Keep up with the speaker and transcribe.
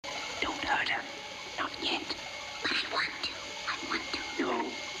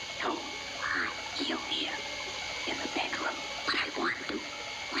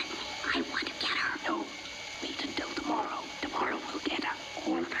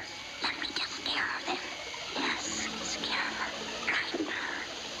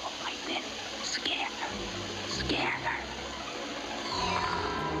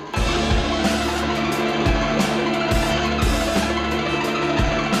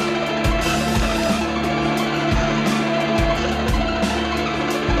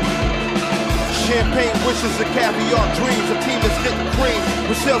champagne wishes and caviar dreams. A team that's getting cream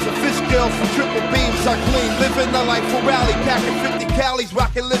with sales of fish scales from triple beams. I clean, living the life for rally, packing 50 Cali's,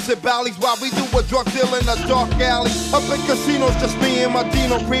 rocking lizard valleys while we do a drug deal in a dark alley. Up in casinos, just me and my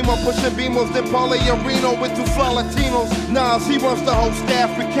Dino Primo, pushing Beamos, then Paulie and Reno with 2 fly Latinos. Nas, he runs the whole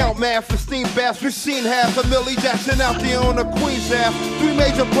staff. We count math for steam baths. We've seen half a Millie Jackson out there on the Queen's half. 3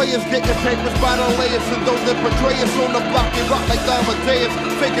 major players getting papers by the layers, and those that betray us on the block, they rock like Amadeus.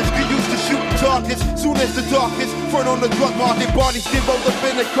 Fakers get used to shooting targets. Soon as the darkest, front on the drug market, bodies get rolled up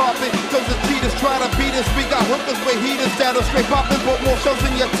in the carpet. Those are cheaters try to beat us. We got hookers with heaters that'll straight poppin', but more shows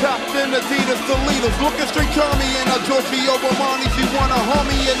in your top than Adidas, the leaders. Looking straight charmy in a Giorgio Armani's. You wanna harm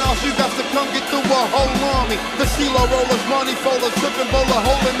me, and all you got to come get through a whole army. The CeeLo rollers, money folders, sipping bowler,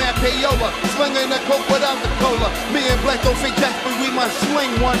 holding that payola, slinging the coke without the cola. Me and Black don't fake jacks, but we might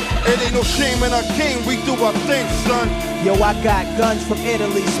sling one. It ain't no shame in our game, we do our thing, son. Yo, I got guns from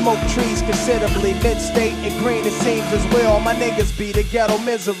Italy, smoke trees considerably, mid-state and green it seems as where all my niggas be, the ghetto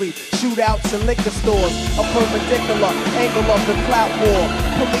misery, shootouts in liquor stores, a perpendicular angle of the clout war,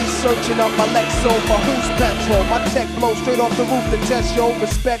 police searching up my Lexo for who's petrol, my tech blow straight off the roof to test yo,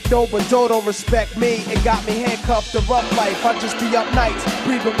 respect over, don't respect me, it got me handcuffed to rough life, I just be up nights,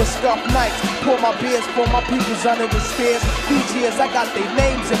 breathing with scuffed nights, pour my beers for my peoples under the stairs, these years I got their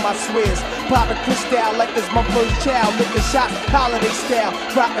names in my swears, popping crystal like it's my first child, the shots, holiday style,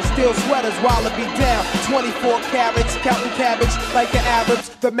 rockin' steel sweaters while it be down. 24 carats, counting cabbage like the Arabs.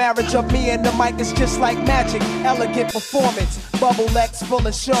 The marriage of me and the mic is just like magic. Elegant performance, bubble X full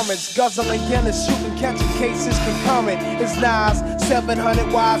insurance. Guzzling Guinness, shooting, catching cases concurrent. It's Nas,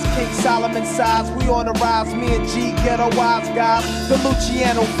 700 wise, King Solomon size. We on the rise, me and G, ghetto wise guys. The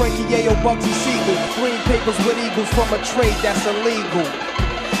Luciano, Frankie Yayo, Bugsy Siegel. Green papers with eagles from a trade that's illegal.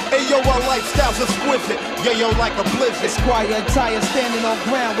 Ayo, our lifestyle's exquisite. Yayo like a blizzard. Esquire and Tire standing on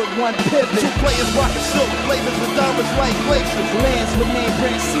ground with one pivot. 2 players rocking silk, blazers with diamonds like glaciers. Lands with name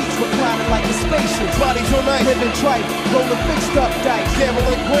brand seats reclining like a spaceship. Bodies on ice, living tripe, rolling fixed up dice.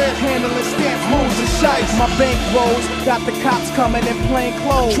 Gambling grand, handling stamps, moves and shites. My bank rolls, got the cops coming in plain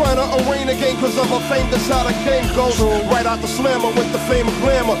clothes. Trying to arraign the game cause of a fame, that's how the game goes. Right out the slammer with the fame of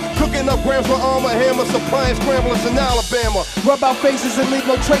glamour. Cooking up grams with armor, hammer, supplying scramblers in Alabama. Rub out faces and leave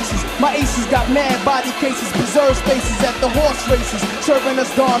no traces. My aces got mad body cases, preserve spaces at the horse races. Serving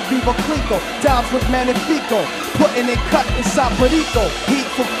us Don Viva Clico, downs with Magnifico. Putting in cut inside Perico. Heat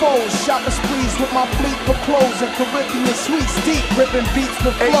for foes, shopping sprees with my fleet for clothes. And Caribbean sweets deep, ripping beats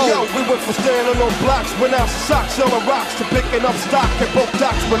with flow. Hey yo, we went from standing on blocks, went out socks, selling rocks, to picking up stock at both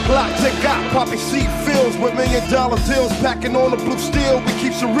docks with blocks. And got poppy seed fields with $1 million deals. Packing on the blue steel, we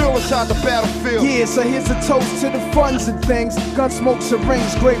keep some real inside the battlefield. Yeah, so here's a toast to the funds and things. Gun smoke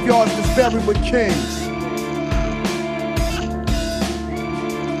syringes, graveyards that's buried with kings.